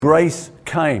Grace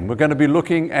came. We're going to be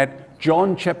looking at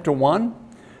John chapter 1,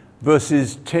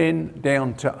 verses 10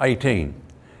 down to 18.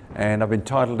 And I've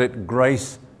entitled it,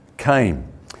 Grace Came.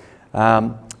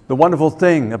 The wonderful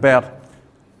thing about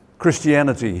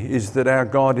Christianity is that our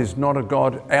God is not a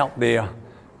God out there,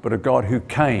 but a God who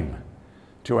came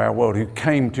to our world, who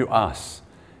came to us.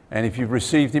 And if you've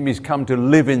received him, he's come to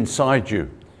live inside you,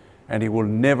 and he will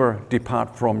never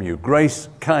depart from you. Grace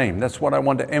came. That's what I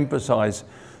want to emphasize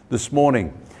this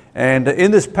morning. And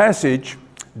in this passage,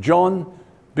 John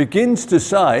begins to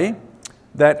say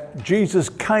that Jesus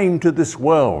came to this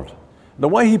world. The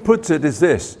way he puts it is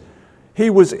this: he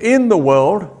was in the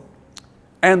world,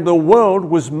 and the world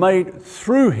was made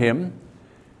through him,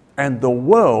 and the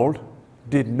world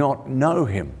did not know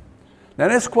him. Now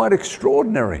that's quite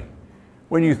extraordinary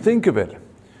when you think of it.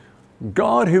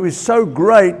 God, who is so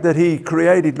great that he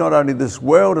created not only this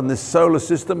world and this solar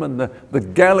system and the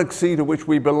galaxy to which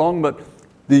we belong, but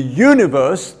the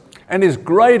universe, and is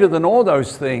greater than all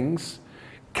those things,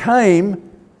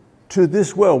 came to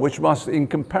this world, which must in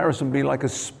comparison be like a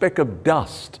speck of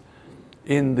dust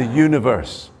in the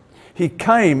universe. He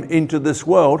came into this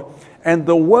world, and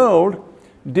the world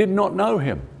did not know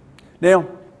him. Now,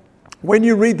 when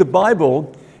you read the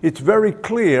Bible, it's very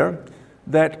clear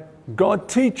that God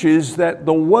teaches that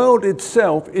the world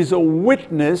itself is a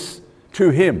witness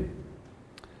to him.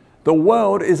 The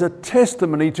world is a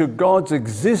testimony to God's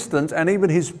existence and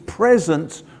even his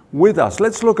presence with us.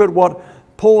 Let's look at what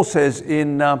Paul says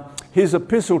in his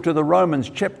epistle to the Romans,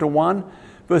 chapter 1,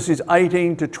 verses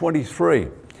 18 to 23.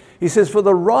 He says, "For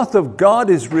the wrath of God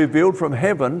is revealed from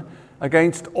heaven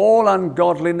against all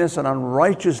ungodliness and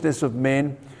unrighteousness of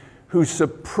men who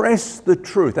suppress the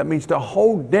truth." That means to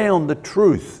hold down the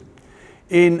truth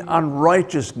in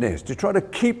unrighteousness, to try to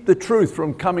keep the truth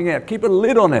from coming out, keep a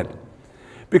lid on it.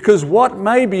 Because what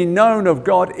may be known of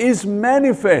God is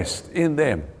manifest in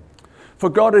them, for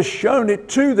God has shown it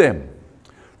to them.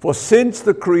 For since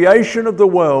the creation of the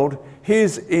world,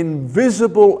 his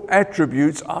invisible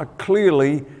attributes are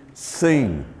clearly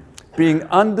seen, being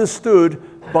understood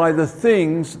by the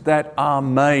things that are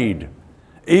made,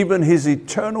 even his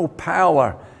eternal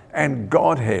power and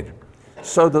Godhead,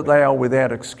 so that they are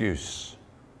without excuse.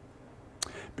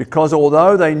 Because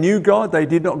although they knew God, they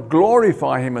did not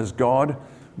glorify him as God,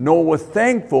 nor were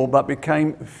thankful, but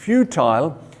became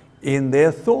futile in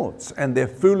their thoughts, and their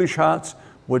foolish hearts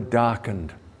were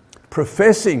darkened.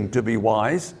 Professing to be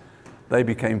wise, they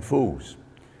became fools,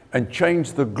 and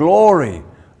changed the glory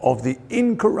of the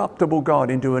incorruptible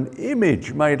God into an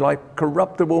image made like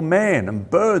corruptible man, and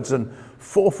birds, and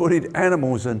four-footed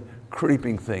animals, and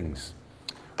creeping things.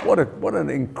 What an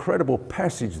incredible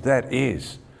passage that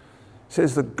is. It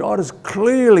says that God has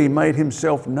clearly made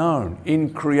himself known in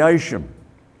creation.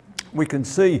 We can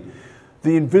see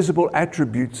the invisible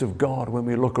attributes of God when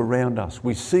we look around us.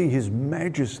 We see his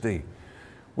majesty.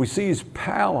 We see his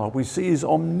power. We see his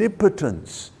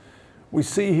omnipotence. We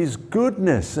see his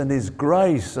goodness and his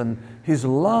grace and his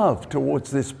love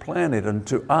towards this planet and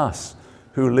to us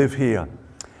who live here.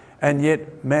 And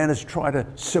yet man has tried to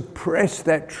suppress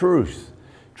that truth,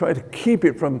 try to keep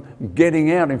it from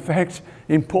getting out. In fact,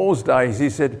 in Paul's days, he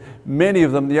said many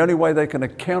of them, the only way they can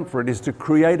account for it is to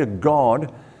create a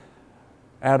God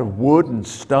out of wood and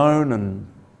stone and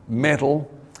metal,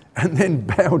 and then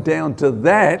bow down to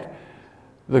that,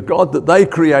 the God that they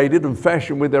created and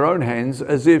fashioned with their own hands,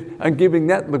 and giving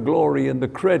that the glory and the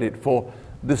credit for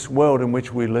this world in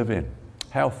which we live in.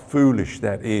 How foolish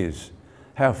that is.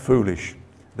 How foolish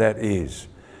that is.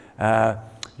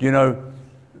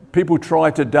 People try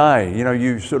today,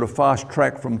 you sort of fast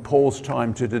track from Paul's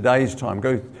time to today's time,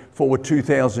 go forward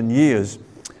 2,000 years,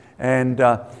 and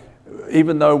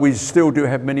even though we still do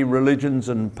have many religions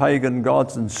and pagan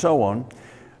gods and so on,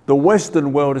 the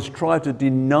Western world has tried to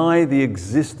deny the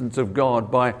existence of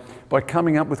God by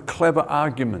coming up with clever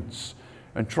arguments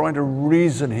and trying to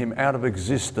reason him out of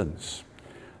existence.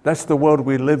 That's the world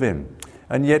we live in.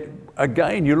 And yet,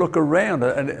 again, you look around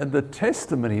and the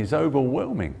testimony is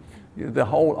overwhelming. The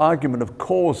whole argument of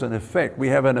cause and effect. We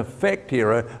have an effect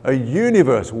here, a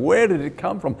universe. Where did it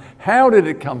come from? How did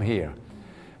it come here?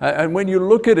 And when you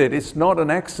look at it, it's not an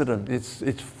accident.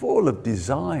 It's full of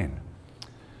design.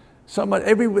 So much,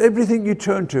 everything you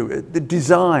turn to, the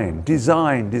design.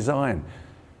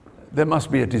 There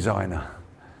must be a designer.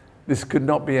 This could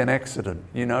not be an accident.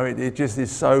 It just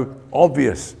is so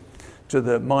obvious to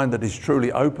the mind that is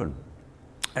truly open.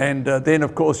 And then,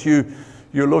 of course, you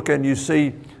look and you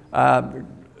see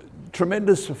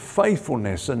tremendous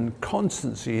faithfulness and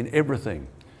constancy in everything,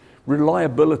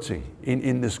 reliability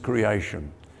in this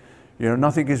creation.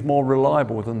 Nothing is more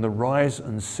reliable than the rise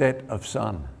and set of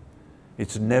sun.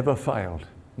 It's never failed,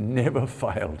 never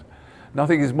failed.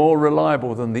 Nothing is more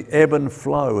reliable than the ebb and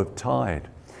flow of tide.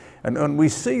 And we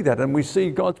see that, and we see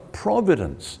God's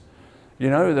providence. You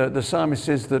know, the psalmist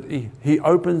says that he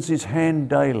opens his hand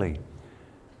daily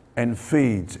and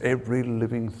feeds every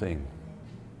living thing.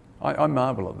 I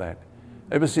marvel at that.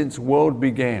 Ever since world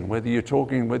began, whether you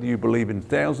believe in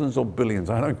thousands or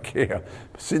billions, I don't care.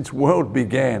 Since world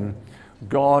began,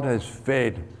 God has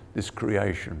fed this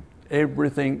creation.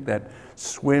 Everything that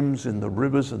swims in the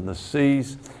rivers and the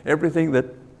seas, everything that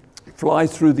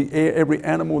flies through the air, every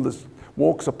animal that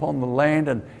walks upon the land,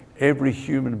 and every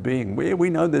human being. We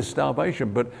know there's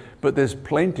starvation, but there's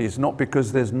plenty. It's not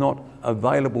because there's not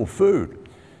available food.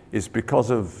 It's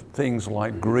because of things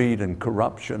like greed and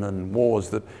corruption and wars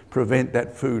that prevent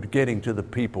that food getting to the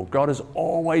people. God has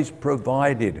always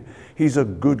provided. He's a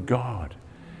good God.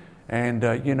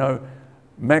 And,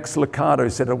 Max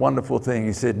Lucado said a wonderful thing.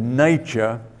 He said,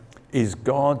 nature is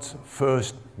God's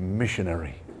first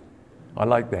missionary. I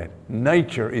like that.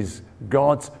 Nature is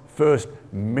God's first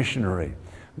missionary.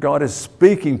 God is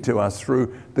speaking to us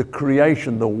through the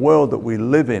creation, the world that we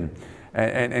live in,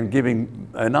 and giving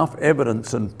enough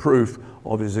evidence and proof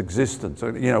of his existence.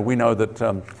 So, we know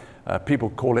that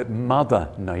people call it Mother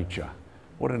Nature.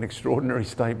 What an extraordinary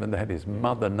statement that is,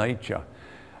 Mother Nature.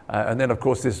 And then, of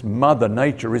course, this Mother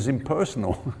Nature is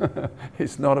impersonal.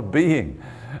 It's not a being.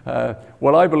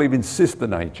 Well, I believe in Sister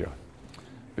Nature,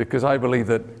 because I believe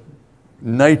that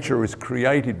nature is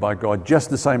created by God just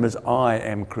the same as I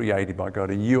am created by God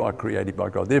and you are created by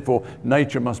God. Therefore,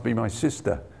 nature must be my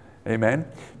sister. Amen?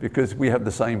 Because we have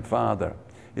the same Father.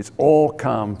 It's all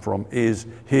come from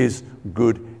his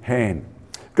good hand.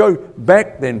 Go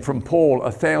back then from Paul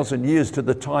 1,000 years to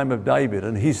the time of David,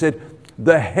 and he said,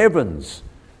 the heavens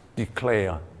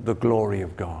declare the glory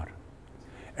of God,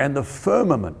 and the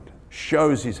firmament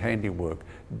shows his handiwork.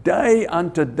 Day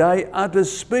unto day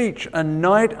utters speech, and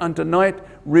night unto night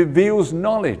reveals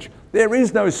knowledge. There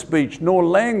is no speech nor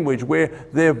language where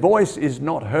their voice is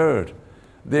not heard.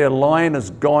 Their line has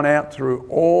gone out through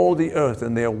all the earth,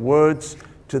 and their words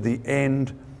to the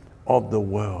end of the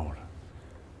world.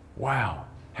 Wow,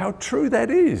 how true that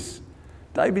is.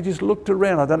 David just looked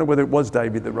around. I don't know whether it was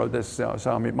David that wrote this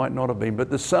psalm. It might not have been. But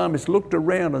the psalmist looked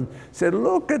around and said,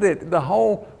 look at it. The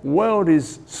whole world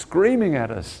is screaming at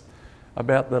us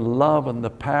about the love and the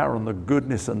power and the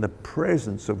goodness and the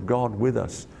presence of God with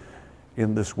us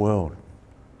in this world.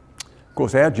 Of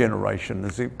course, our generation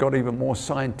has got even more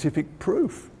scientific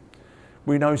proof.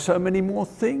 We know so many more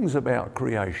things about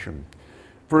creation.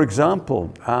 For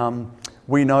example,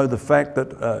 we know the fact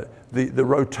that the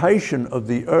rotation of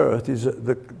the earth is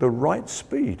at the right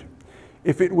speed.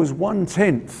 If it was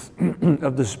 1/10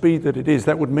 of the speed that it is,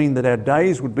 that would mean that our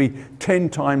days would be 10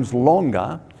 times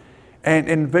longer,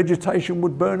 and vegetation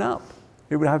would burn up.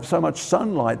 It would have so much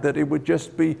sunlight that it would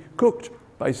just be cooked,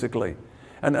 basically.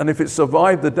 And if it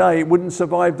survived the day, it wouldn't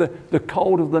survive the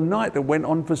cold of the night that went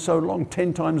on for so long,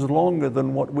 10 times longer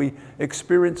than what we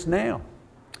experience now.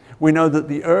 We know that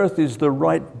the earth is the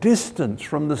right distance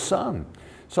from the sun,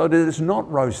 so that it's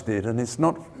not roasted and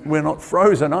we're not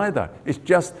frozen either. It's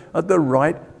just at the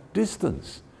right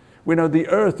distance. We know the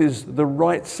earth is the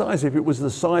right size. If it was the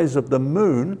size of the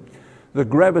moon, the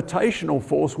gravitational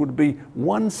force would be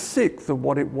 1/6 of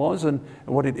what it was and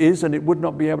what it is, and it would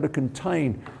not be able to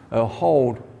contain or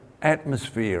hold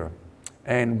atmosphere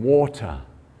and water.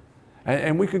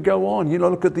 And we could go on.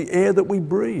 Look at the air that we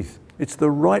breathe. It's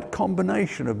the right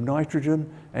combination of nitrogen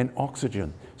and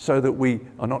oxygen, so that we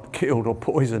are not killed or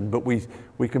poisoned, but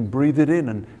we can breathe it in,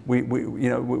 and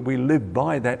we live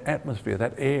by that atmosphere,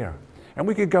 that air. And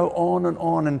we could go on,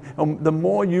 and the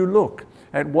more you look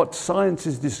at what science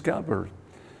has discovered,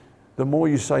 the more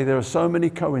you say there are so many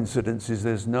coincidences,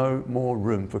 there's no more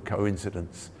room for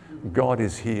coincidence. God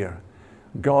is here.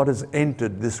 God has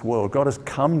entered this world. God has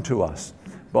come to us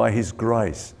by his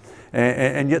grace.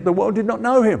 And yet the world did not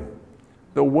know him.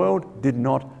 The world did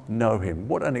not know him.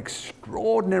 What an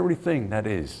extraordinary thing that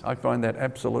is. I find that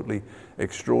absolutely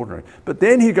extraordinary. But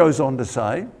then he goes on to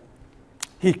say,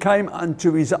 he came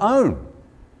unto his own,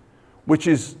 which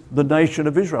is the nation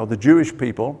of Israel, the Jewish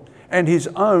people, and his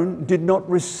own did not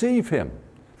receive him.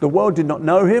 The world did not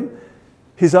know him.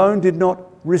 His own did not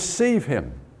receive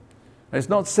him. It's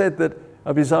not said that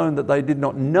of his own that they did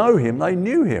not know him. They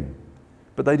knew him,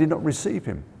 but they did not receive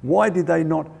him. Why did they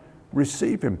not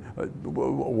receive him?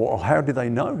 How did they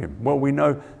know him? Well, we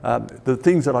know the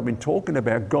things that I've been talking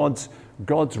about,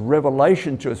 God's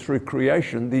revelation to us through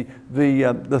creation.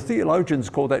 The theologians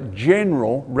call that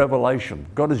general revelation.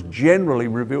 God has generally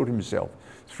revealed himself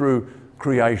through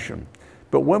creation.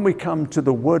 But when we come to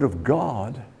the Word of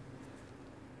God,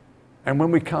 And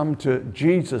when we come to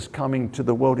Jesus coming to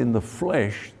the world in the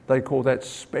flesh, they call that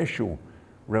special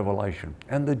revelation.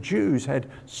 And the Jews had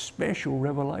special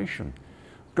revelation.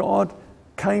 God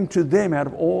came to them out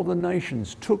of all the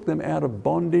nations, took them out of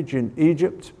bondage in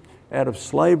Egypt, out of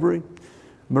slavery,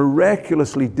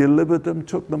 miraculously delivered them,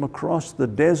 took them across the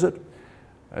desert,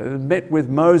 met with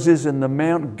Moses in the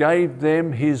mount, gave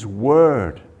them his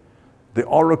word. The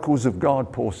oracles of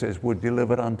God, Paul says, were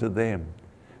delivered unto them.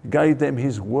 Gave them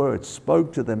his word,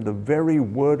 spoke to them the very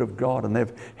word of God, and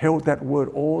they've held that word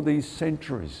all these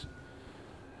centuries.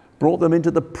 Brought them into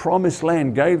the promised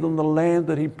land, gave them the land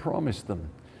that he promised them.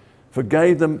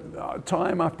 Forgave them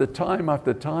time after time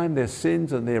after time their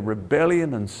sins and their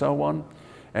rebellion and so on,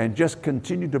 and just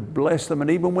continued to bless them.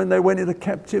 And even when they went into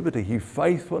captivity, he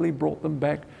faithfully brought them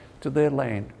back to their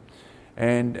land.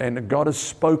 And God has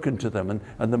spoken to them.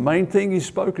 And the main thing he's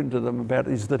spoken to them about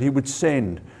is that he would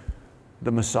send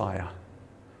the Messiah.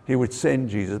 He would send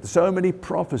Jesus. So many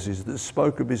prophecies that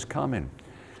spoke of his coming.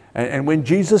 And when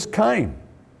Jesus came,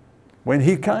 when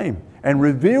he came and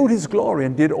revealed his glory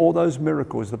and did all those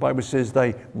miracles, the Bible says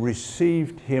they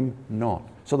received him not.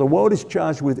 So the world is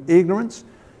charged with ignorance,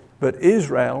 but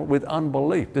Israel with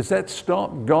unbelief. Does that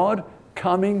stop God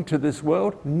coming to this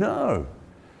world? No.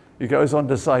 He goes on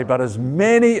to say, but as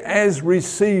many as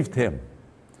received him,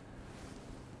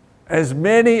 as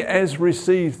many as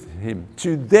received him,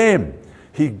 to them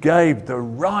he gave the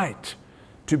right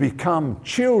to become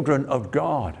children of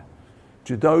God,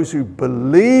 to those who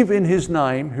believe in his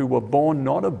name, who were born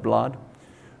not of blood,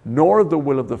 nor of the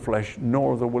will of the flesh,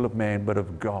 nor of the will of man, but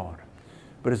of God.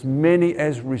 But as many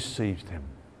as received him,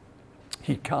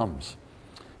 he comes.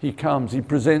 He comes, he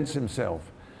presents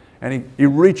himself, and he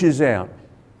reaches out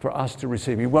for us to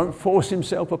receive. He won't force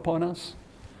himself upon us.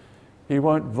 He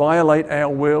won't violate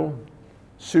our will,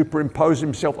 superimpose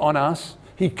himself on us.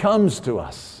 He comes to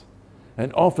us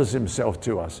and offers himself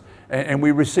to us. And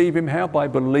we receive him how? By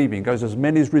believing. It goes, as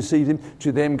many as received him,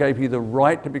 to them gave he the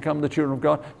right to become the children of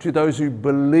God, to those who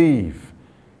believe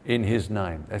in his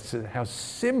name. That's how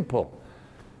simple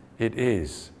it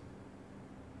is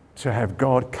to have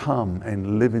God come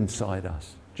and live inside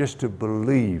us, just to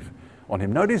believe on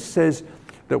him. Notice it says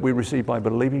that we receive by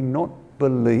believing, not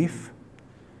belief,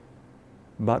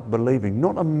 but believing,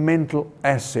 not a mental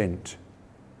assent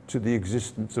to the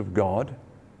existence of God.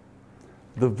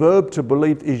 The verb to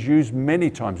believe is used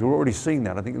many times. We've already seen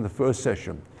that, I think, in the first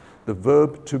session. The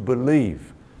verb to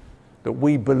believe, that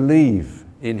we believe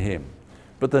in him.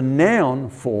 But the noun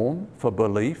form for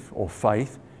belief or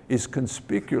faith is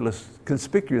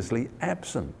conspicuously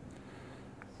absent,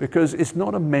 because it's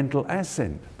not a mental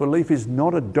assent. Belief is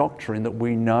not a doctrine that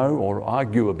we know or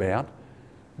argue about,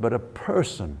 but a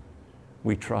person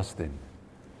we trust in.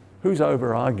 Who's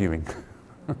over arguing?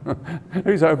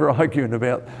 Who's over arguing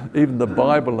about even the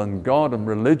Bible and God and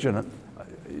religion?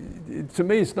 To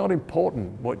me, it's not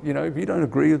important. If you don't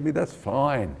agree with me, that's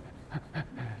fine.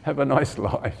 Have a nice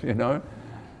life,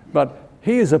 But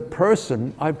he is a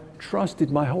person I've trusted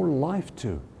my whole life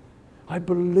to. I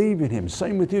believe in him.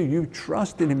 Same with you. You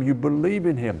trust in him. You believe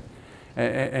in him.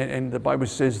 And the Bible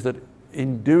says that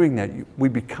in doing that, we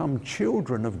become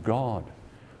children of God.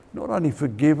 Not only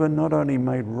forgiven, not only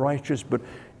made righteous, but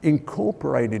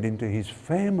incorporated into his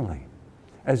family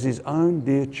as his own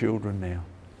dear children now.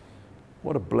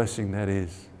 What a blessing that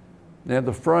is. Now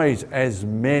the phrase, as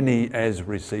many as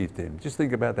received him. Just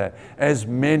think about that. As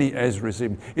many as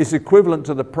received him. It's equivalent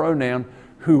to the pronoun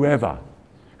whoever.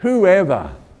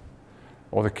 Whoever.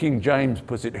 Or the King James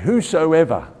puts it,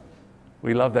 whosoever.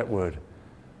 We love that word.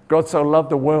 God so loved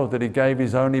the world that he gave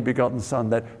his only begotten Son,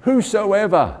 that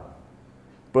whosoever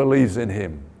believes in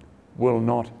him will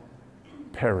not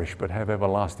perish but have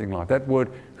everlasting life. That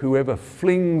word, whoever,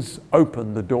 flings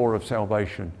open the door of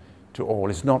salvation to all.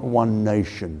 It's not one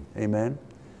nation. Amen?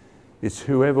 It's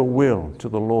whoever will to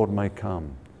the Lord may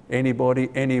come. Anybody,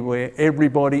 anywhere,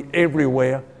 everybody,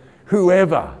 everywhere,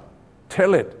 whoever.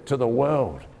 Tell it to the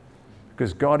world.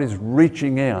 Because God is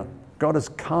reaching out. God is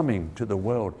coming to the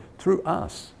world through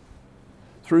us.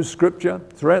 Throughout Scripture,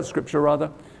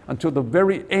 until the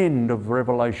very end of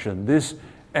Revelation. This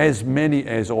as many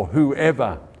as, or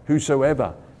whoever,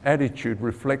 whosoever attitude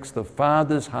reflects the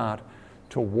Father's heart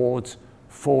towards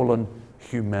fallen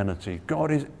humanity.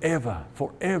 God is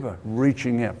forever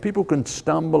reaching out. People can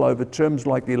stumble over terms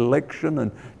like election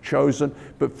and chosen,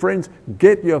 but friends,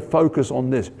 get your focus on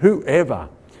this. Whoever,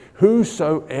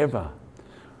 whosoever.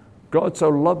 God so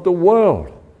loved the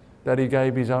world that he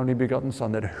gave his only begotten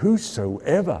Son, that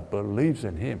whosoever believes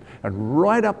in him. And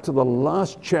right up to the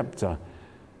last chapter,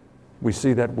 we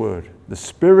see that word. The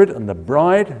Spirit and the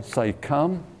bride say,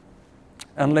 come,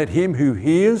 and let him who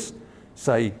hears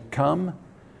say, come,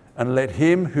 and let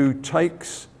him who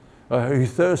thirsts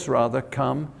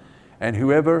come, and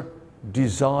whoever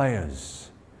desires,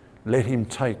 let him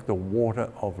take the water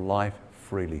of life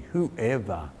freely.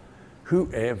 Whoever.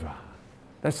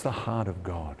 That's the heart of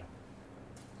God.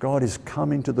 God is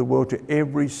coming to the world, to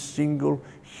every single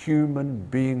human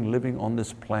being living on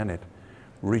this planet,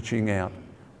 reaching out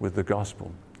with the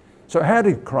gospel. So how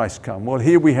did Christ come? Well,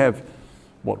 here we have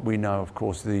what we know, of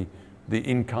course, the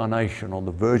incarnation or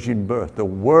the virgin birth. The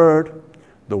Word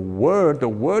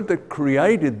that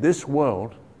created this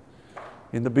world.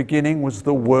 In the beginning was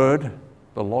the Word,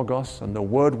 the Logos, and the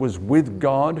Word was with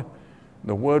God.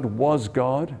 The Word was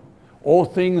God. All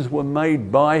things were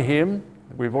made by Him.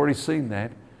 We've already seen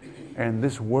that. And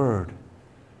this Word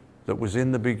that was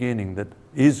in the beginning, that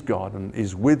is God and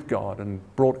is with God and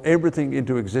brought everything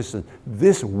into existence,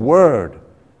 this Word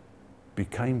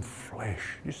became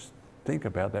flesh. Just think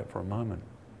about that for a moment.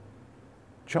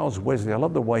 Charles Wesley, I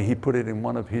love the way he put it in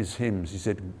one of his hymns. He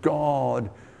said, God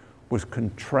was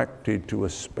contracted to a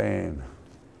span,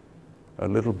 a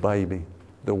little baby.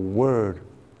 The Word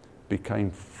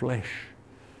became flesh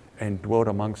and dwelt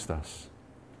amongst us.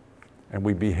 And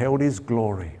we beheld His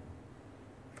glory,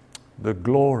 the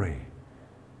glory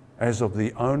as of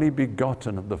the only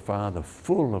begotten of the Father,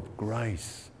 full of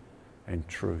grace and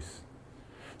truth.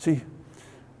 See,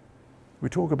 we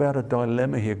talk about a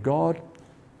dilemma here.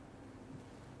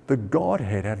 The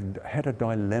Godhead had a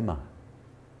dilemma,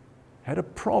 had a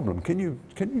problem. Can you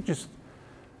just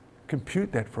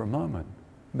compute that for a moment?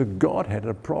 The Godhead had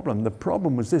a problem. The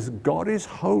problem was this: God is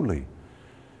holy.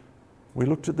 We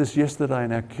looked at this yesterday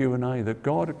in our Q&A, that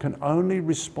God can only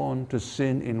respond to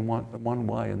sin in one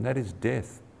way, and that is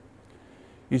death.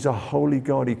 He's a holy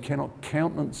God. He cannot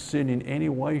countenance sin in any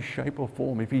way, shape or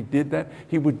form. If He did that,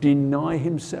 He would deny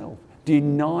Himself,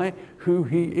 deny who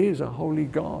He is, a holy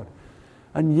God.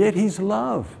 And yet His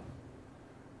love,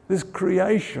 this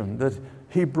creation that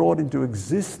He brought into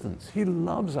existence, He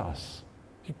loves us.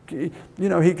 He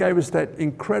gave us that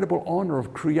incredible honor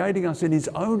of creating us in His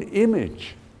own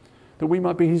image, that we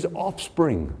might be His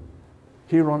offspring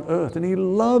here on earth. And He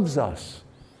loves us.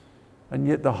 And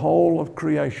yet the whole of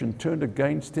creation turned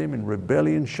against Him in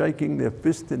rebellion, shaking their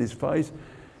fist in His face.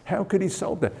 How could He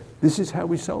solve that? This is how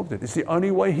He solved it. It's the only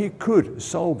way He could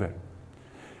solve it.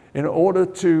 In order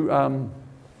to,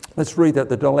 let's read that,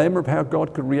 the dilemma of how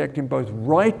God could react in both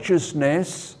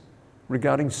righteousness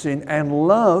regarding sin and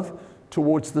love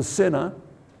towards the sinner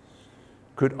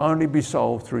could only be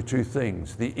solved through two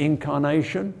things: the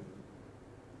incarnation,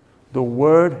 the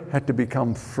Word had to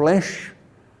become flesh,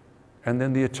 and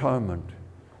then the atonement.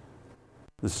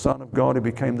 The Son of God, who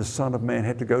became the Son of Man,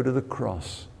 had to go to the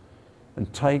cross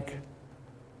and take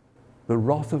the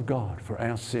wrath of God for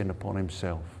our sin upon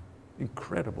Himself.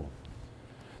 Incredible.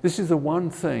 This is the one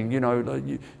thing,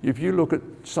 if you look at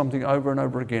something over and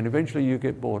over again, eventually you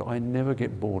get bored. I never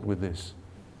get bored with this.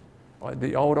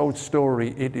 The old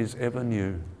story, it is ever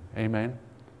new. Amen.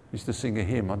 Used to sing a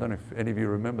hymn. I don't know if any of you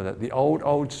remember that. The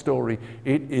old story,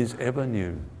 it is ever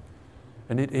new.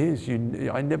 And it is.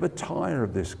 I never tire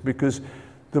of this, because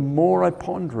the more I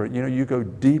ponder it, you go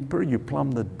deeper, you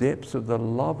plumb the depths of the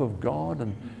love of God,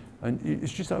 and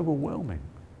it's just overwhelming.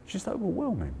 It's just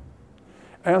overwhelming.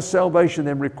 Our salvation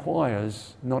then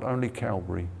requires not only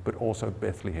Calvary, but also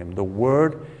Bethlehem. The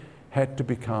Word had to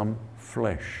become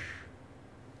flesh.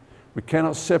 We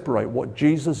cannot separate what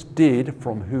Jesus did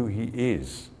from who He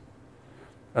is.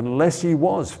 Unless He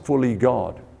was fully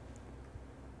God,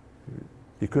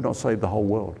 He could not save the whole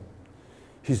world.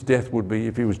 His death would be,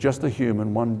 if He was just a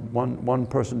human, one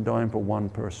person dying for one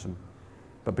person.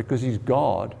 But because He's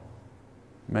God,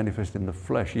 manifest in the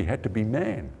flesh, He had to be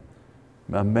man.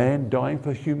 A man dying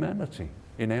for humanity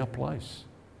in our place.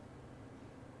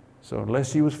 So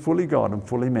unless He was fully God and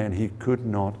fully man, He could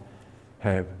not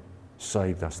have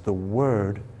saved us. The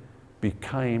Word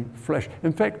became flesh.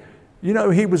 In fact,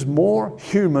 He was more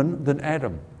human than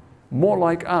Adam, more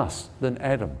like us than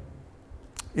Adam.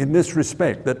 In this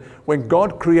respect, that when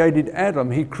God created Adam,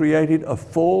 He created a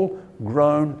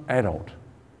full-grown adult.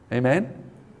 Amen?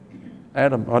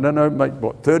 Adam, I don't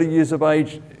know, 30 years of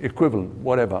age, equivalent,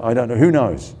 whatever, I don't know, who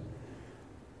knows?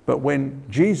 But when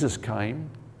Jesus came,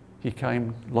 He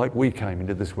came like we came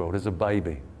into this world, as a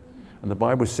baby. And the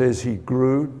Bible says He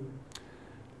grew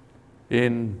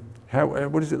in,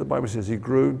 what is it the Bible says? He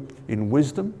grew in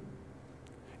wisdom,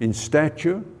 in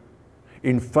stature,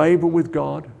 in favor with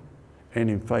God, and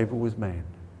in favor with man.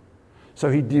 So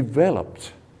He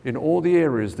developed in all the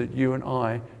areas that you and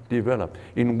I develop.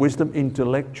 In wisdom,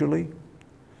 intellectually,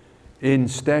 in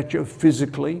stature,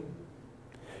 physically,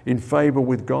 in favor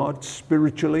with God,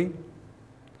 spiritually,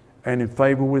 and in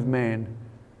favor with man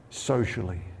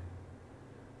socially.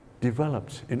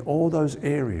 Developed in all those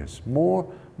areas. More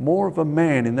of a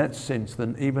man in that sense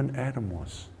than even Adam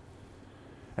was.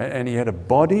 And he had a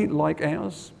body like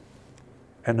ours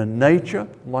and a nature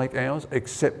like ours,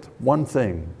 except one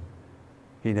thing: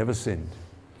 he never sinned.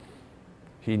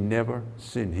 He never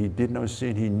sinned. He did no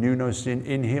sin. He knew no sin.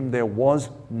 In him there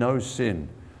was no sin,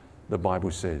 the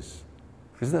Bible says.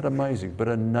 Isn't that amazing? But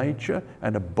a nature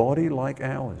and a body like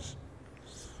ours.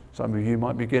 Some of you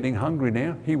might be getting hungry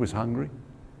now. He was hungry.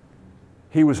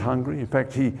 He was hungry. In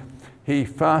fact, he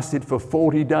fasted for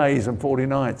 40 days and 40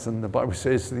 nights. And the Bible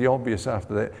says the obvious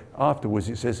after that. Afterwards,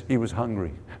 it says he was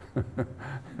hungry.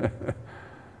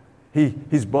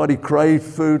 His body craved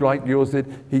food like yours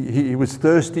did. He was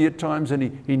thirsty at times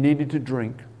and he needed to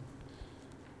drink.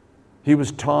 He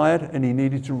was tired and he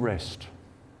needed to rest.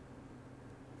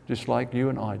 Just like you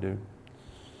and I do.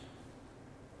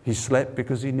 He slept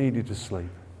because he needed to sleep.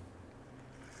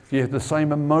 He had the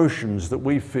same emotions that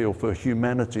we feel for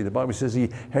humanity. The Bible says he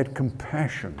had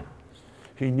compassion.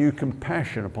 He knew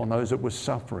compassion upon those that were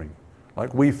suffering.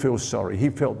 Like we feel sorry. He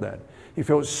felt that. He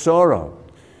felt sorrow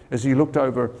as he looked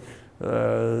over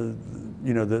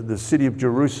the city of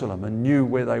Jerusalem and knew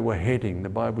where they were heading. The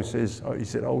Bible says, he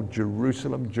said, "Oh,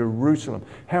 Jerusalem, Jerusalem,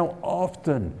 how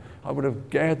often I would have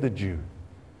gathered you.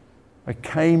 I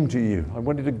came to you. I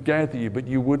wanted to gather you, but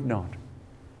you would not."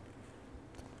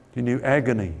 He knew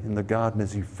agony in the garden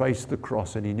as he faced the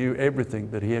cross, and he knew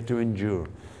everything that he had to endure.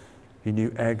 He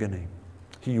knew agony.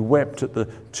 He wept at the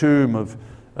tomb of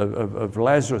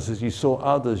Lazarus as he saw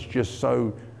others just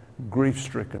so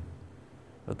grief-stricken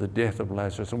at the death of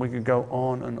Lazarus. And we could go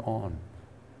on and on.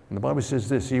 And the Bible says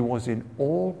this: he was in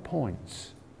all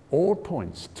points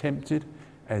tempted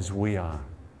as we are.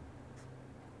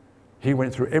 He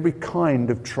went through every kind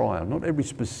of trial, not every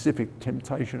specific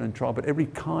temptation and trial, but every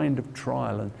kind of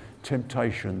trial and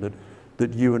temptation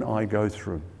that you and I go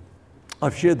through.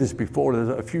 I've shared this before.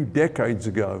 A few decades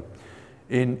ago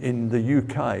in the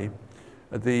UK,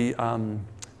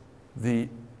 the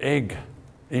egg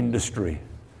industry,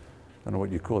 I don't know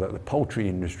what you call that, the poultry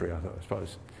industry, I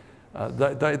suppose.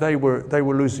 They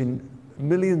were losing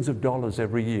millions of dollars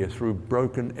every year through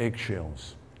broken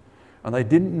eggshells. And they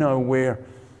didn't know where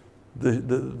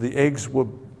the eggs were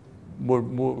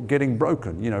getting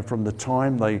broken, from the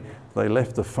time they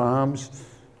left the farms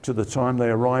to the time they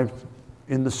arrived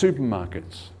in the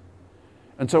supermarkets.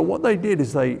 And so what they did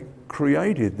is they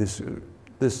created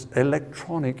this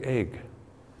electronic egg.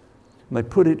 And they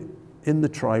put it in the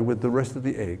tray with the rest of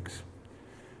the eggs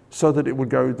so that it would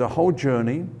go the whole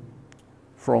journey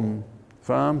from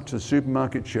farm to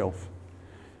supermarket shelf.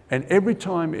 And every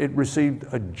time it received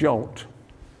a jolt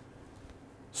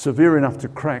severe enough to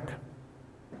crack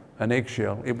an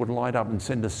eggshell, it would light up and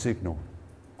send a signal.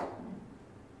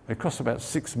 It cost about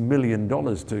 $6 million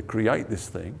to create this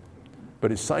thing, but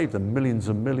it saved them millions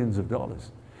and millions of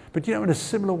dollars. But in a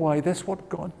similar way, that's what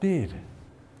God did.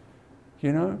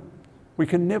 We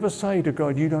can never say to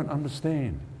God, "You don't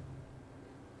understand."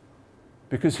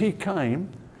 Because he came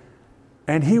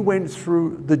and he went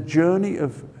through the journey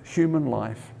of human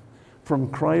life from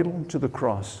cradle to the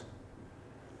cross.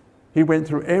 He went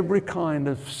through every kind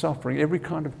of suffering, every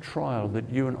kind of trial that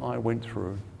you and I went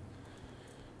through,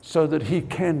 so that he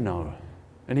can know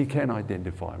and he can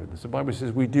identify with us. The Bible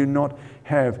says we do not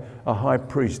have a high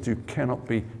priest who cannot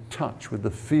be touched with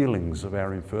the feelings of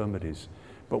our infirmities,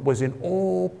 but was in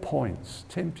all points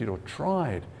tempted or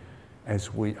tried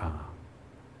as we are.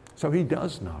 So he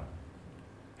does know.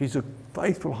 He's a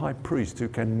faithful high priest who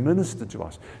can minister to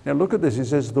us. Now look at this. He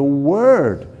says the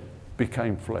Word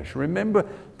became flesh. Remember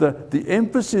the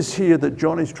emphasis here that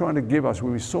John is trying to give us,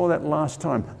 when we saw that last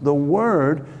time. The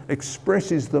Word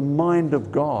expresses the mind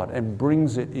of God and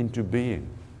brings it into being.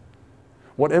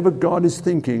 Whatever God is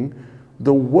thinking,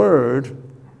 the Word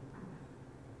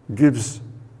gives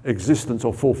existence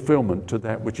or fulfillment to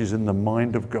that which is in the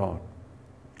mind of God.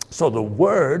 So the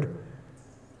Word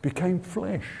became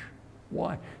flesh.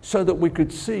 Why? So that we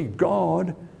could see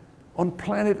God on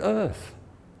planet Earth.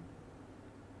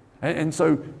 And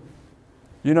so,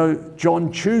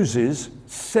 John chooses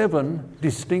 7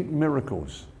 distinct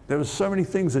miracles. There were so many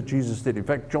things that Jesus did. In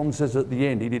fact, John says at the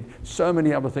end, he did so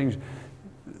many other things.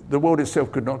 The world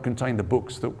itself could not contain the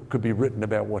books that could be written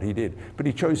about what he did. But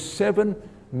he chose 7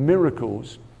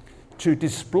 miracles to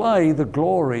display the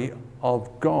glory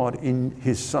of God in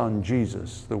his Son,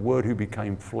 Jesus, the Word who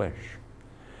became flesh.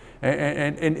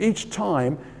 And each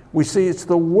time we see it's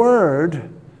the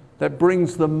Word that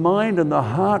brings the mind and the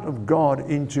heart of God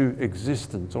into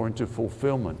existence or into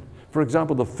fulfillment. For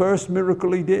example, the first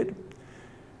miracle he did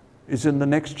is in the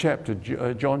next chapter,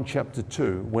 John chapter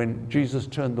 2, when Jesus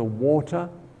turned the water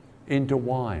into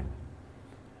wine.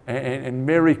 And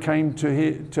Mary came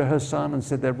to her son and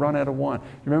said, they've run out of wine.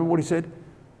 You remember what he said?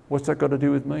 What's that got to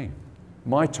do with me?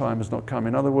 My time has not come.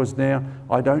 In other words, now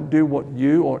I don't do what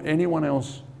you or anyone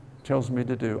else tells me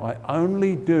to do. I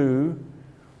only do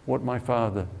what my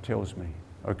Father tells me.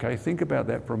 Okay, think about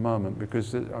that for a moment,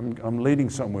 because I'm leading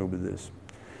somewhere with this.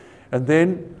 And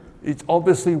then it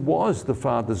obviously was the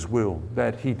Father's will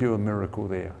that he do a miracle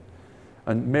there.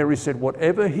 And Mary said,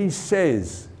 whatever he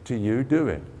says to you, do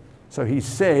it. So he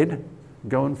said,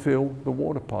 go and fill the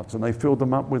water pots. And they filled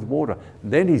them up with water.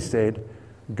 Then he said,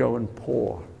 go and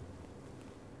pour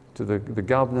to the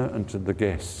governor and to the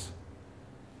guests.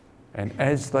 And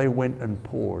as they went and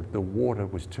poured, the water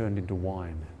was turned into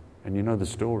wine. And you know the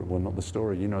story. Well, not the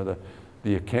story. You know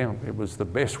the account. It was the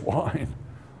best wine.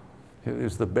 It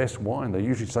was the best wine. They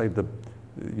usually save the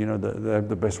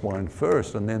best wine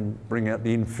first and then bring out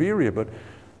the inferior. But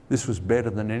this was better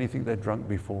than anything they'd drunk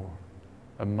before.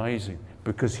 Amazing.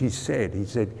 Because he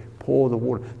said, pour the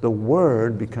water. The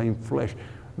Word became flesh.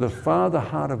 The Father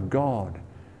heart of God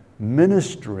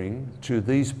ministering to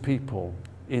these people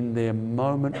in their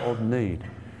moment of need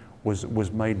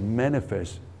was made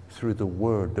manifest through the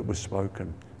word that was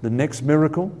spoken. The next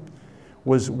miracle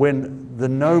was when the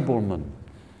nobleman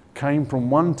came from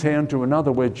one town to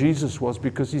another where Jesus was,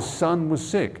 because his son was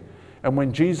sick. And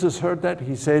when Jesus heard that,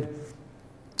 he said,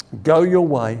 go your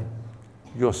way,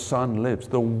 your son lives.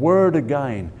 The word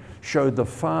again showed the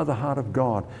Father heart of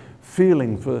God,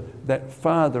 feeling for that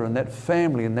father and that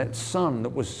family and that son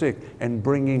that was sick, and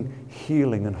bringing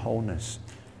healing and wholeness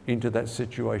into that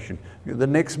situation. The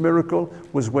next miracle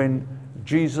was when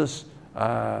Jesus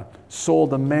saw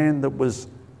the man that was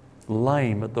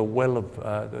lame at the well of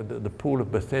the pool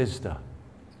of Bethesda,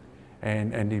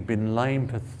 and he'd been lame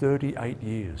for 38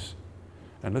 years.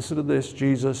 And listen to this,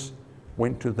 Jesus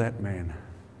went to that man,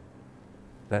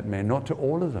 not to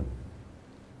all of them.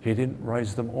 He didn't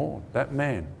raise them all. That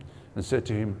man, and said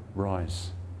to him,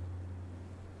 rise,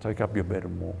 take up your bed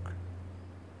and walk.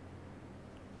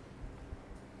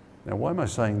 Now, why am I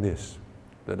saying this?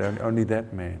 That only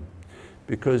that man?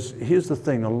 Because here's the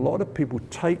thing, a lot of people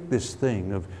take this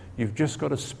thing of you've just got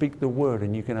to speak the word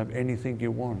and you can have anything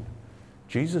you want.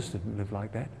 Jesus didn't live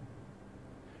like that.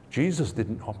 Jesus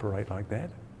didn't operate like that.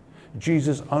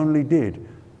 Jesus only did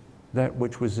that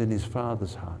which was in his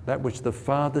Father's heart. That which the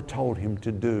Father told him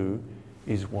to do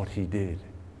is what he did.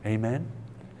 Amen?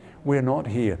 We're not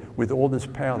here with all this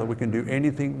power that we can do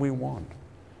anything we want.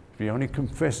 If you only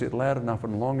confess it loud enough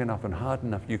and long enough and hard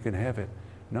enough, you can have it.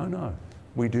 No.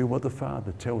 We do what the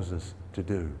Father tells us to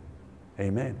do.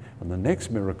 Amen. And the next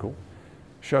miracle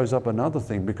shows up another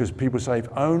thing, because people say, if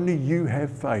only you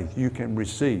have faith, you can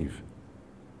receive.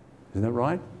 Isn't that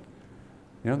right?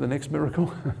 You know the next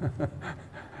miracle?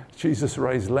 Jesus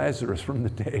raised Lazarus from the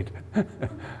dead.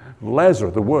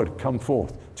 Lazarus, the word, come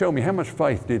forth. Tell me, how much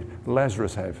faith did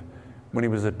Lazarus have when he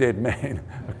was a dead man,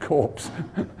 a corpse?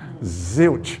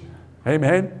 Zilch.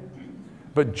 Amen?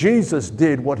 But Jesus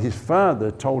did what his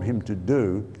Father told him to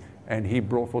do, and he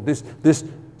brought forth. This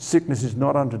sickness is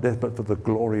not unto death, but for the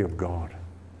glory of God.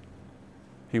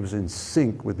 He was in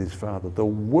sync with his Father. The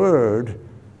Word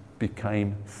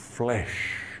became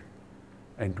flesh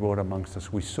and dwelt amongst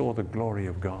us. We saw the glory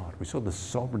of God. We saw the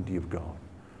sovereignty of God.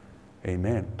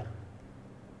 Amen.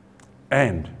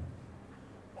 And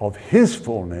of his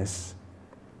fullness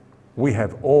we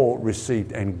have all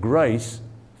received, and grace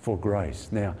for grace.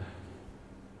 Now,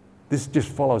 this just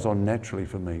follows on naturally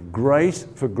for me. Grace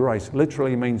for grace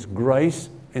literally means grace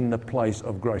in the place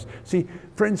of grace. See,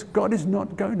 friends, God is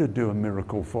not going to do a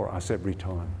miracle for us every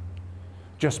time,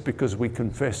 just because we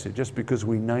confess it, just because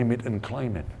we name it and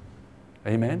claim it.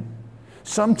 Amen?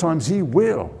 Sometimes he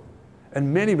will,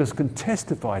 and many of us can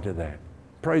testify to that.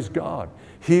 Praise God.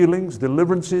 Healings,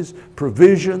 deliverances,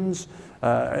 provisions,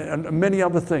 and many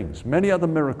other things, many other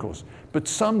miracles. But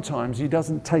sometimes he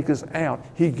doesn't take us out.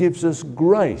 He gives us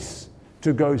grace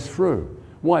to go through.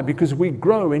 Why? Because we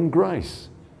grow in grace.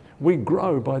 We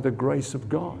grow by the grace of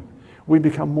God. We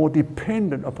become more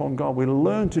dependent upon God. We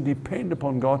learn to depend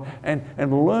upon God and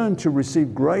learn to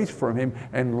receive grace from him,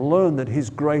 and learn that his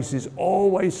grace is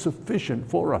always sufficient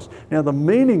for us. Now, the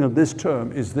meaning of this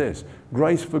term is this,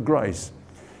 grace for grace.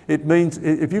 It means,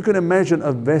 if you can imagine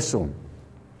a vessel,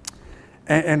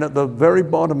 and at the very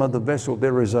bottom of the vessel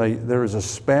there is a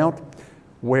spout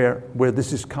where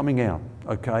this is coming out,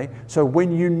 okay? So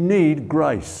when you need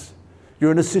grace,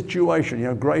 you're in a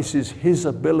situation, grace is his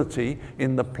ability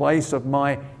in the place of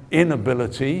my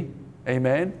inability,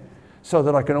 amen? so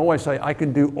that I can always say, I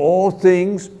can do all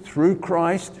things through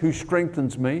Christ who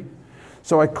strengthens me.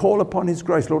 So I call upon His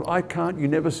grace. Lord, I can't. You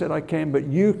never said I can, but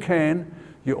you can.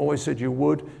 You always said you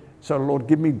would. So Lord,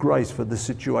 give me grace for this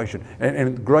situation.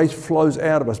 And grace flows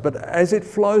out of us. But as it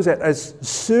flows out, as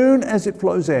soon as it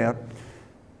flows out,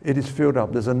 it is filled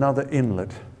up. There's another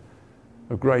inlet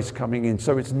of grace coming in.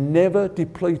 So it's never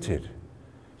depleted.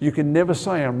 You can never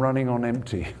say I'm running on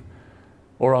empty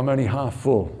or I'm only half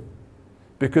full.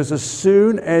 Because as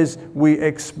soon as we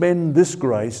expend this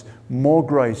grace, more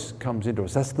grace comes into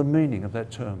us. That's the meaning of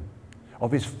that term,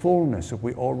 of His fullness that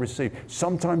we all receive.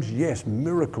 Sometimes, yes,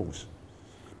 miracles,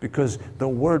 because the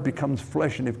Word becomes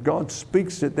flesh, and if God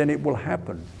speaks it, then it will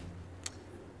happen.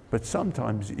 But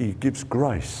sometimes He gives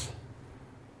grace,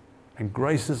 and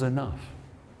grace is enough.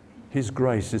 His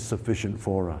grace is sufficient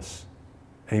for us.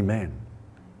 Amen.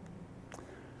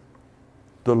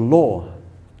 The law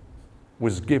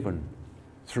was given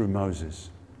through Moses,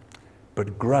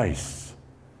 but grace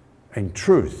and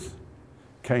truth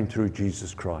came through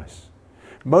Jesus Christ.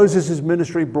 Moses'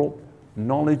 ministry brought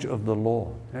knowledge of the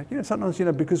law. Sometimes,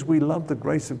 because we love the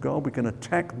grace of God, we can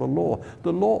attack the law.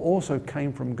 The law also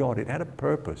came from God. It had a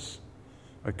purpose,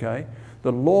 okay?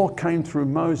 The law came through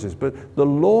Moses, but the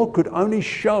law could only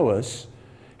show us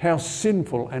how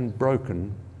sinful and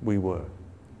broken we were.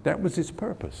 That was its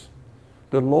purpose.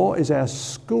 The law is our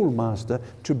schoolmaster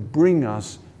to bring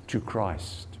us to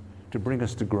Christ, to bring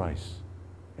us to grace.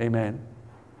 Amen.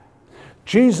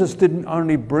 Jesus didn't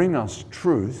only bring us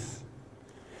truth,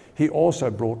 He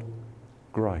also brought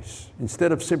grace.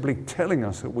 Instead of simply telling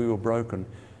us that we were broken,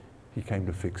 He came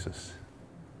to fix us.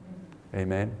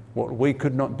 Amen. What we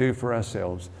could not do for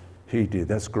ourselves, He did.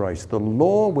 That's grace. The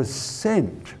law was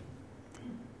sent,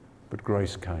 but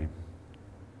grace came.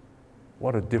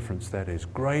 What a difference that is.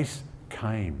 Grace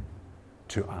came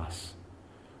to us.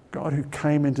 God who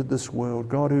came into this world,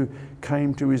 God who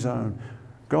came to His own,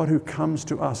 God who comes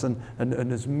to us, and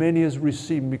as many as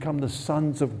receive and become the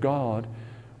sons of God.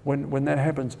 When that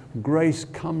happens, grace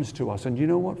comes to us. And you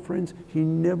know what, friends? He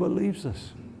never leaves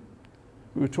us.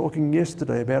 We were talking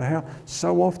yesterday about how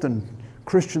so often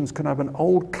Christians can have an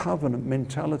old covenant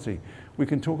mentality. We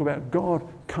can talk about God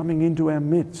coming into our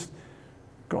midst.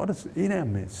 God is in our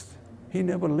midst. He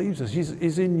never leaves us.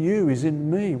 He's in you. He's in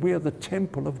me. We are the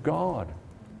temple of God.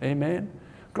 Amen?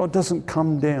 God doesn't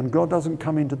come down. God doesn't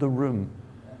come into the room.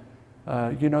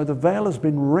 The veil has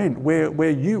been rent. Where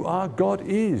you are, God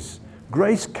is.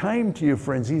 Grace came to you,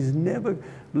 friends. He's never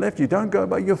left you. Don't go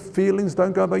by your feelings.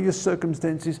 Don't go by your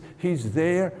circumstances. He's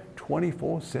there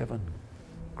 24/7.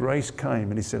 Grace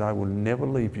came and He said, I will never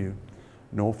leave you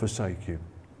nor forsake you.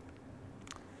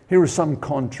 Here are some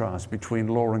contrasts between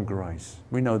law and grace.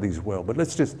 We know these well, but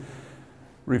let's just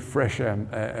refresh our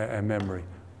memory.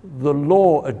 The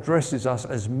law addresses us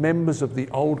as members of the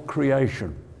old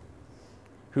creation,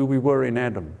 who we were in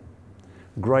Adam.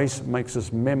 Grace makes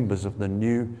us members of the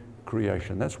new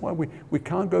creation. That's why we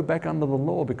can't go back under the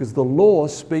law, because the law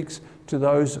speaks to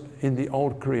those in the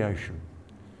old creation.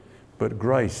 But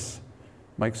grace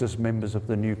makes us members of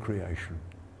the new creation.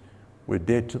 We're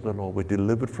dead to the law. We're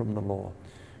delivered from the law.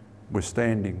 We're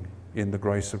standing in the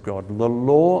grace of God. The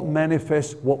law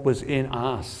manifests what was in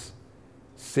us,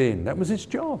 sin. That was its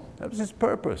job. That was its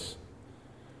purpose.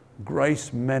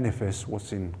 Grace manifests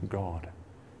what's in God,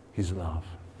 His love.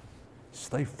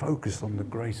 Stay focused on the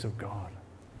grace of God.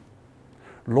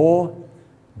 Law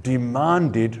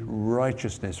demanded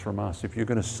righteousness from us. If you're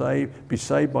going to be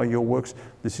saved by your works,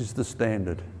 this is the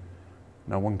standard.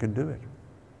 No one can do it.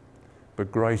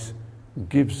 But grace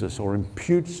gives us or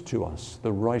imputes to us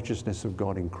the righteousness of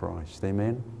God in Christ.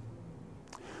 Amen?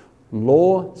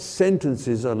 Law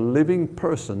sentences a living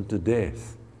person to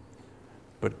death,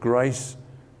 but grace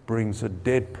brings a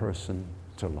dead person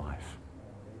to life.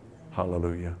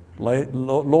 Hallelujah.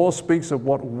 Law speaks of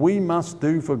what we must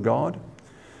do for God,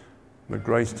 but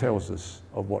grace tells us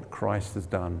of what Christ has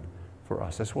done for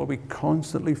us. That's why we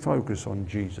constantly focus on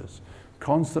Jesus,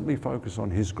 constantly focus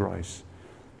on His grace,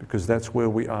 because that's where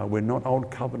we are. We're not old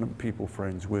covenant people,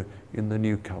 friends. We're in the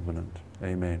new covenant.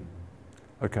 Amen.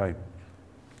 Okay.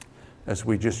 As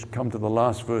we just come to the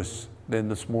last verse then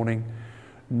this morning,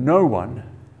 no one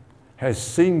has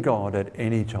seen God at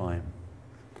any time.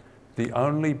 The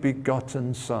only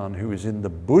begotten Son, who is in the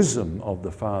bosom of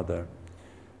the Father,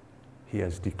 He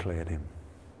has declared Him.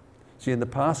 See, in the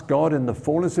past, God in the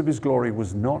fullness of His glory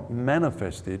was not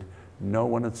manifested. No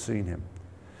one had seen Him.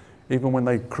 Even when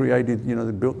they created,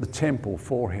 they built the temple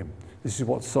for Him. This is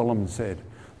what Solomon said.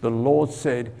 The Lord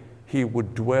said He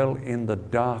would dwell in the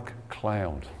dark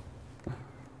cloud.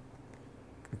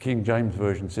 The King James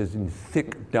Version says in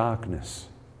thick darkness.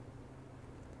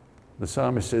 The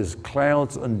psalmist says,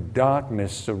 clouds and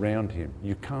darkness surround him.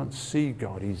 You can't see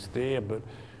God. He's there, but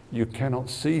you cannot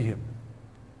see him.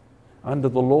 Under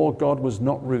the law, God was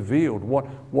not revealed.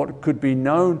 What could be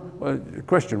known,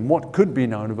 question, what could be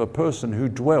known of a person who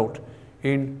dwelt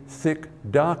in thick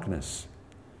darkness?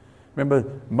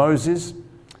 Remember Moses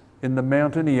in the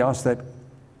mountain, he asked that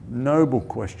noble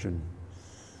question,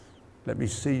 let me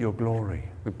see your glory.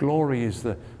 The glory is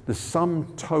the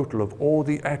sum total of all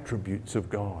the attributes of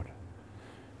God.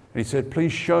 And he said,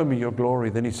 please show me your glory.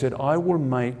 Then he said, I will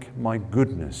make my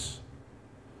goodness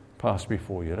pass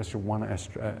before you. That's your one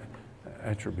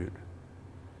attribute.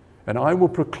 And I will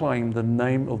proclaim the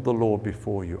name of the Lord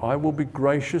before you. I will be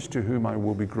gracious to whom I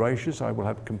will be gracious. I will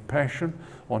have compassion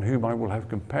on whom I will have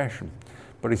compassion.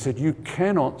 But he said, you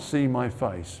cannot see my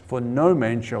face, for no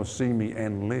man shall see me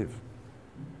and live.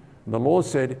 And the Lord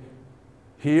said,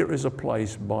 here is a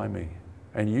place by me,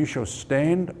 and you shall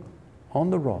stand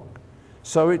on the rock.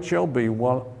 So it shall be,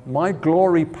 while my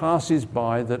glory passes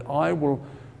by, that I will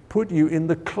put you in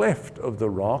the cleft of the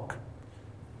rock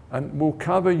and will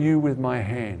cover you with my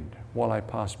hand while I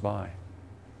pass by.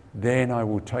 Then I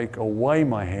will take away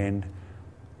my hand,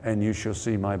 and you shall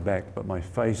see my back, but my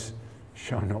face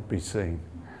shall not be seen.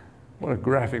 What a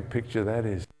graphic picture that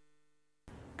is.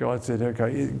 God said,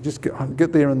 okay, just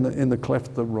get there in the cleft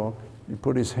of the rock. He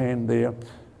put his hand there,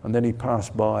 and then he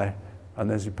passed by. And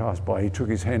as he passed by, he took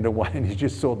his hand away and he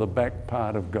just saw the back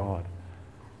part of God.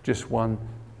 Just one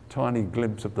tiny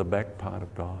glimpse of the back part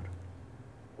of God.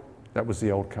 That was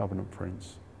the old covenant,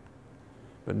 friends.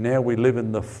 But now we live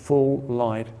in the full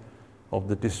light of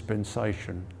the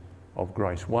dispensation of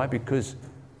grace. Why? Because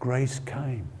grace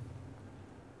came.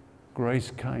 Grace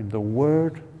came. The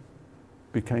Word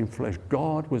became flesh.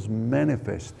 God was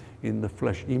manifest in the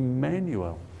flesh.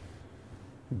 Emmanuel,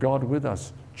 God with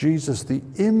us. Jesus, the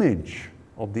image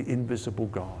of the invisible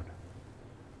God.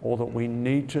 All that we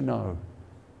need to know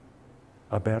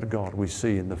about God, we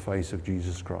see in the face of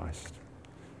Jesus Christ.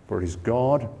 For it is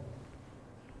God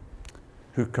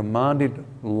who commanded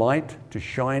light to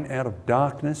shine out of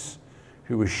darkness,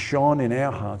 who has shone in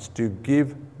our hearts to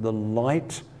give the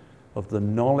light of the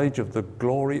knowledge of the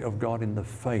glory of God in the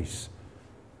face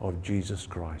of Jesus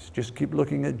Christ. Just keep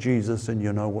looking at Jesus and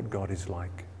you know what God is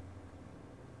like.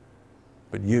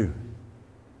 But you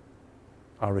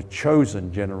are a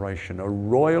chosen generation, a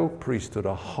royal priesthood,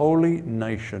 a holy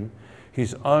nation,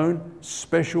 his own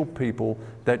special people,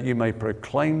 that you may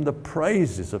proclaim the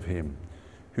praises of him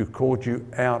who called you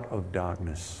out of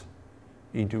darkness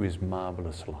into his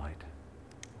marvelous light.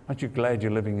 Aren't you glad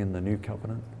you're living in the new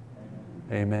covenant?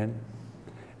 Amen.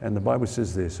 And the Bible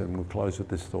says this, and we'll close with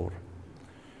this thought.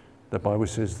 The Bible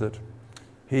says that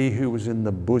he who was in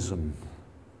the bosom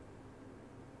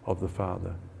of the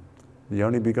Father, the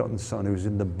only begotten Son who is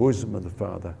in the bosom of the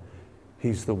Father,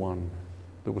 he's the one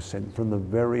that was sent from the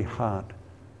very heart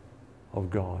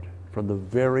of God. From the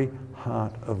very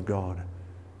heart of God,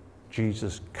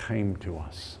 Jesus came to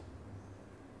us.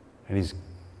 And he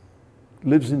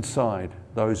lives inside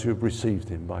those who have received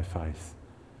him by faith.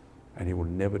 And he will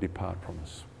never depart from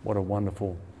us. What a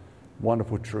wonderful,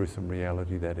 wonderful truth and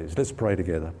reality that is. Let's pray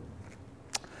together.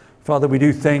 Father, we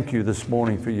do thank you this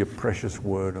morning for your precious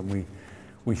word, and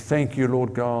we thank you,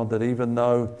 Lord God, that even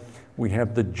though we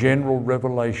have the general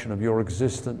revelation of your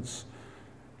existence,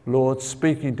 Lord,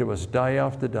 speaking to us day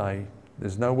after day,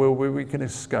 there's nowhere where we can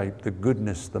escape the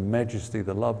goodness, the majesty,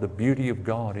 the love, the beauty of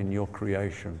God in your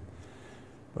creation.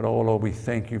 But oh Lord, we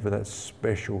thank you for that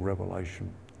special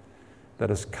revelation that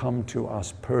has come to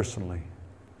us personally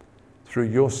through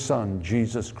your Son,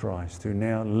 Jesus Christ, who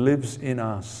now lives in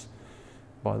us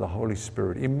by the Holy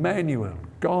Spirit. Emmanuel,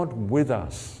 God with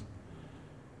us,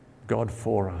 God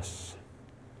for us,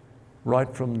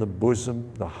 right from the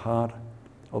bosom, the heart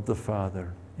of the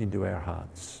Father into our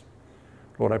hearts.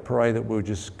 Lord, I pray that we'll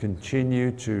just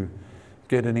continue to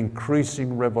get an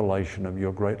increasing revelation of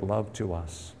your great love to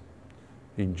us.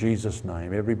 In Jesus'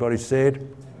 name. Everybody said,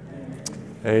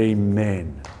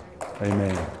 Amen.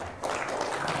 Amen. Amen.